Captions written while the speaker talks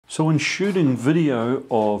So when shooting video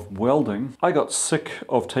of welding, I got sick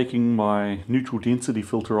of taking my neutral density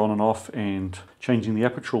filter on and off and changing the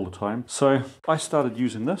aperture all the time. So I started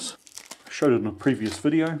using this. Showed it in a previous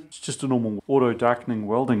video. It's just a normal auto darkening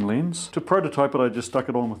welding lens. To prototype it, I just stuck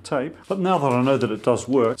it on with tape. But now that I know that it does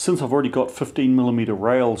work, since I've already got 15mm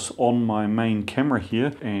rails on my main camera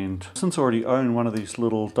here, and since I already own one of these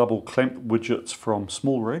little double clamp widgets from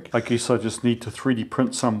Small Rig, I guess I just need to 3D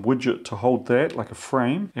print some widget to hold that, like a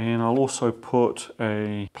frame. And I'll also put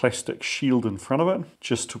a plastic shield in front of it,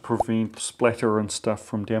 just to prevent splatter and stuff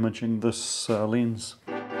from damaging this lens.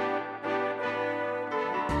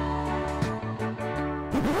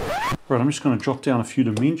 Right, I'm just going to drop down a few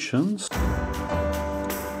dimensions.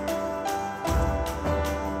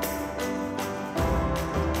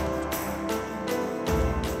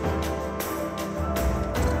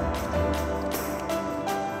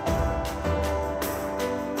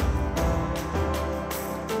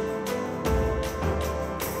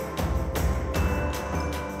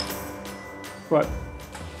 Right,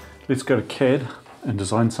 let's go to CAD and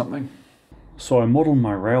design something. So I modelled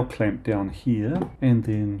my rail clamp down here and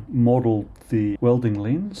then modelled the welding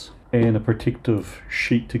lens and a protective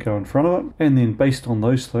sheet to go in front of it. And then based on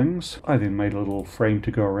those things, I then made a little frame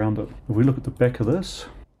to go around it. If we look at the back of this,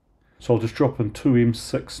 so I'll just drop in 2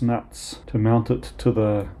 M6 nuts to mount it to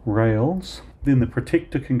the rails. Then the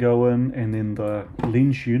protector can go in and then the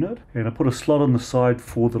lens unit. And I put a slot on the side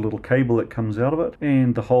for the little cable that comes out of it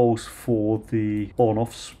and the holes for the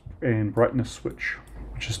on-off and brightness switch,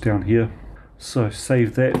 which is down here. So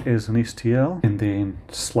save that as an STL and then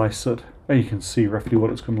slice it, and you can see roughly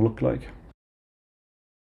what it's going to look like.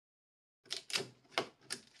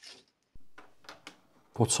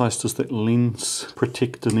 What size does that lens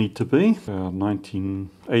protector need to be?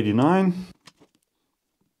 1989.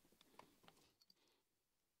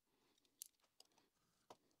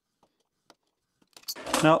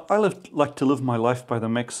 Now, I like to live my life by the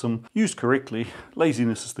maxim, used correctly,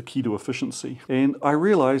 laziness is the key to efficiency. And I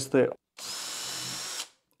realized that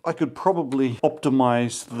I could probably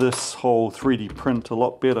optimize this whole 3D print a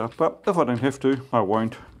lot better, but if I don't have to, I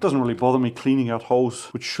won't. It doesn't really bother me cleaning out holes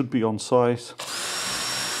which should be on size.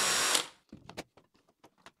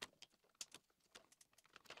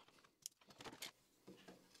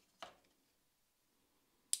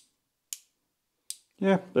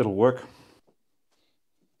 Yeah, that'll work.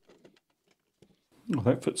 Oh,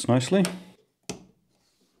 that fits nicely.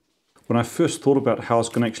 When I first thought about how I was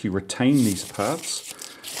going to actually retain these parts,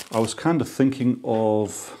 I was kind of thinking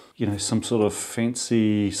of, you know, some sort of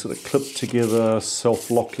fancy sort of clip together,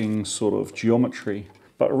 self-locking sort of geometry.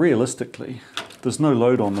 But realistically, there's no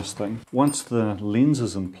load on this thing. Once the lens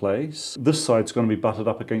is in place, this side's going to be butted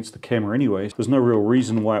up against the camera anyway. There's no real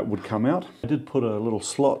reason why it would come out. I did put a little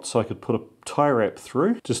slot so I could put a tie wrap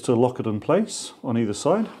through just to lock it in place on either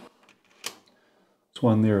side.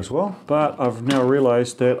 One there as well, but I've now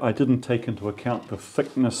realized that I didn't take into account the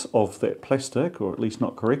thickness of that plastic, or at least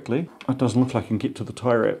not correctly. It doesn't look like I can get to the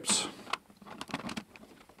tie wraps.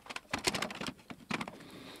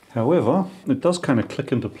 However, it does kind of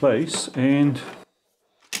click into place and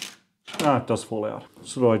it does fall out.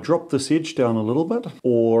 So do I drop this edge down a little bit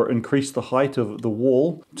or increase the height of the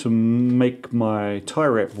wall to make my tie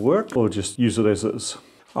wrap work, or just use it as is?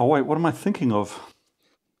 Oh wait, what am I thinking of?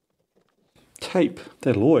 Tape,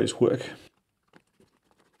 that'll always work.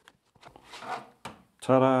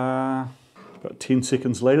 Ta-da! About 10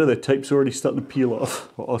 seconds later, that tape's already starting to peel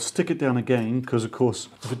off. Well, I'll stick it down again, because of course,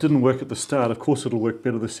 if it didn't work at the start, of course it'll work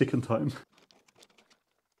better the second time.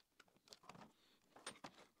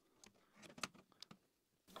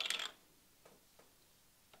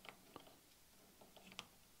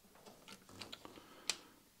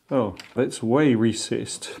 Oh, that's way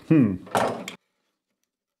recessed.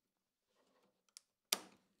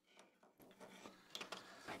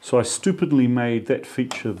 So I stupidly made that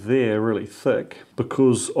feature there really thick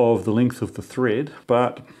because of the length of the thread,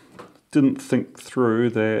 but didn't think through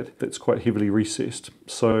that that's quite heavily recessed.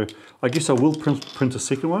 So I guess I will print a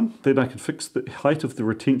second one. Then I can fix the height of the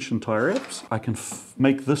retention tie wraps. I can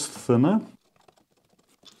make this thinner.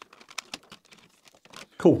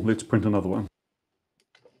 Cool, let's print another one.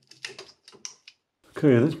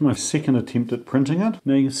 Okay, that's my second attempt at printing it.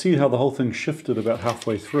 Now you can see how the whole thing shifted about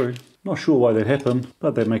halfway through. Not sure why that happened,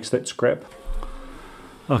 but that makes that scrap.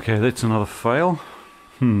 Okay, that's another fail.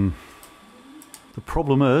 The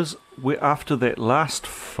problem is, after that last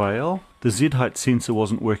fail, the Z-height sensor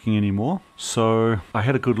wasn't working anymore. So I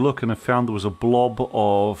had a good look and I found there was a blob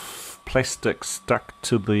of plastic stuck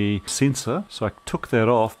to the sensor. So I took that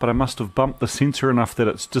off, but I must have bumped the sensor enough that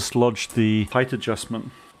it's dislodged the height adjustment.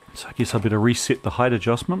 So I guess I better reset the height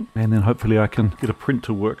adjustment and then hopefully I can get a print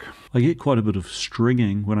to work. I get quite a bit of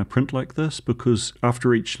stringing when I print like this because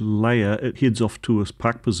after each layer it heads off to a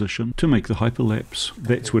park position to make the hyperlapse.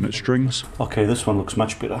 That's when it strings. Okay, this one looks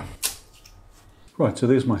much better. Right, so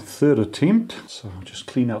there's my third attempt. So I'll just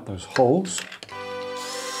clean out those holes.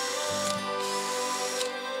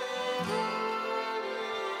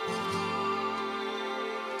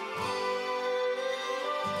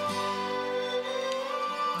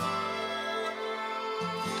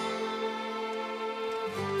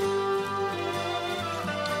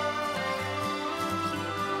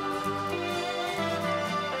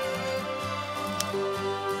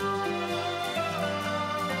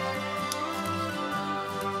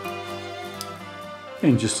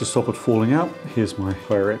 And just to stop it falling out, here's my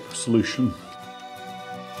high-wrap solution.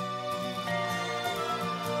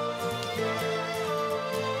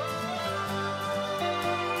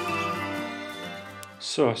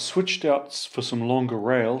 So I switched out for some longer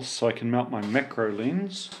rails so I can mount my macro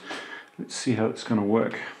lens. Let's see how it's going to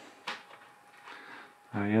work.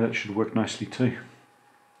 Yeah, that should work nicely too.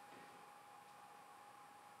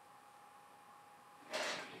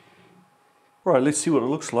 Right, let's see what it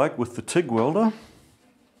looks like with the TIG welder.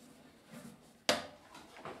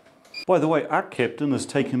 By the way, Captain has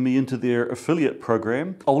taken me into their affiliate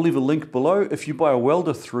program. I'll leave a link below. If you buy a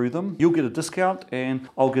welder through them, you'll get a discount and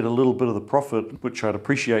I'll get a little bit of the profit, which I'd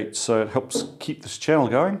appreciate, so it helps keep this channel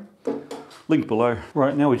going. Link below.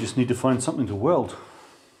 Right, now we just need to find something to weld.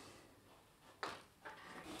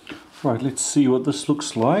 Right, let's see what this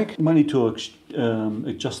looks like. I might need to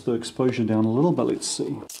adjust the exposure down a little, but let's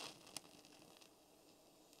see.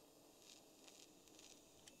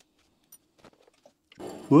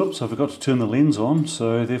 Whoops, I forgot to turn the lens on,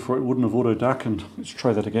 so therefore it wouldn't have auto darkened. Let's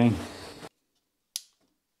try that again.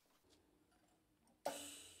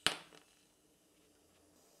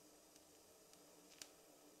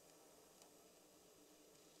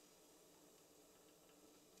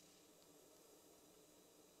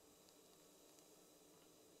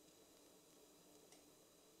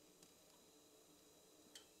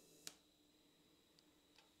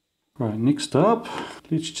 Right, next up,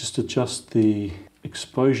 let's just adjust the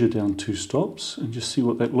exposure down 2 stops and just see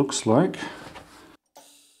what that looks like.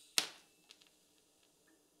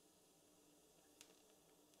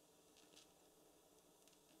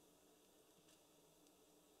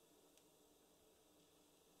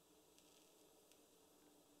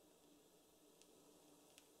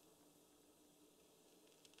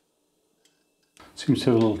 Seems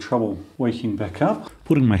to have a little trouble waking back up.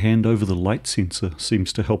 Putting my hand over the light sensor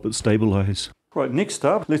seems to help it stabilize. Right, next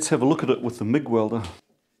up, let's have a look at it with the MIG welder.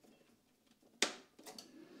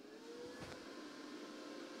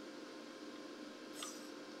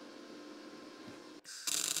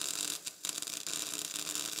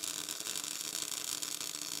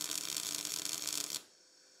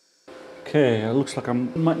 Okay, it looks like I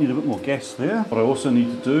might need a bit more gas there. What I also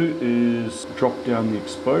need to do is drop down the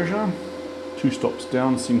exposure. 2 stops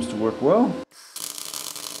down seems to work well.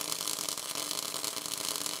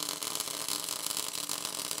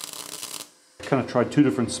 Kind of tried 2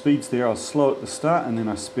 different speeds there. I was slow at the start and then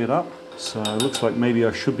I sped up. So it looks like maybe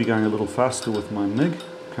I should be going a little faster with my MIG.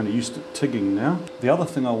 Kind of used to TIGging now. The other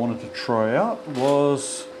thing I wanted to try out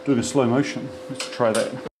was doing a slow motion. Let's try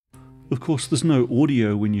that. Of course, there's no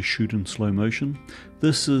audio when you shoot in slow motion.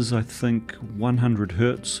 This is, I think, 100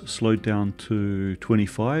 Hertz slowed down to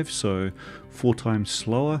 25, so 4 times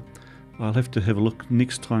slower. I'll have to have a look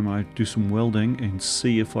next time I do some welding and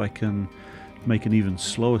see if I can make an even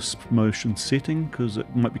slower motion setting, because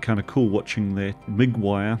it might be kind of cool watching that MIG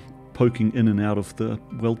wire poking in and out of the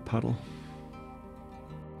weld puddle.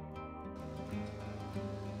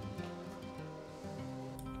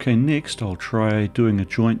 Okay, next I'll try doing a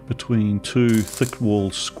joint between 2 thick wall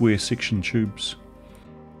square section tubes.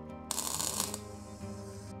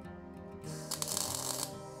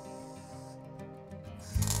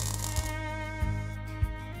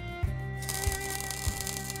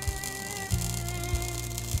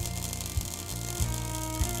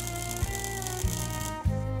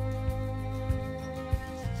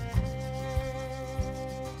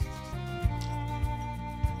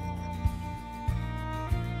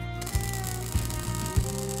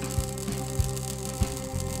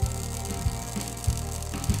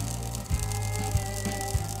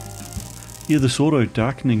 Yeah, this auto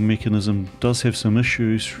darkening mechanism does have some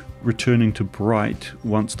issues returning to bright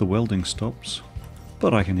once the welding stops,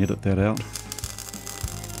 but I can edit that out.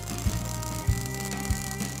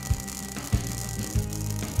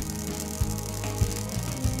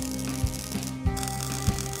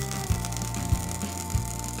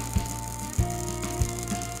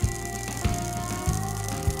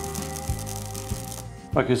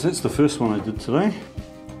 Okay, so that's the first one I did today,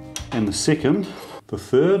 and the second, the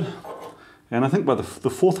third, and I think by the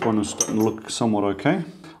fourth one is starting to look somewhat okay.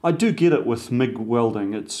 I do get it with MIG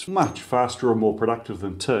welding. It's much faster and more productive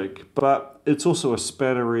than TIG, but it's also a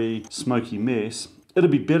spattery, smoky mess.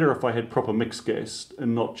 It'd be better if I had proper mixed gas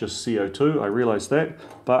and not just CO2, I realise that,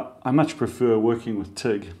 but I much prefer working with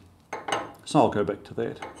TIG. So I'll go back to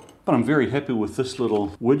that. But I'm very happy with this little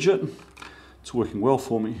widget. It's working well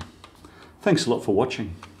for me. Thanks a lot for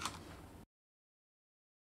watching.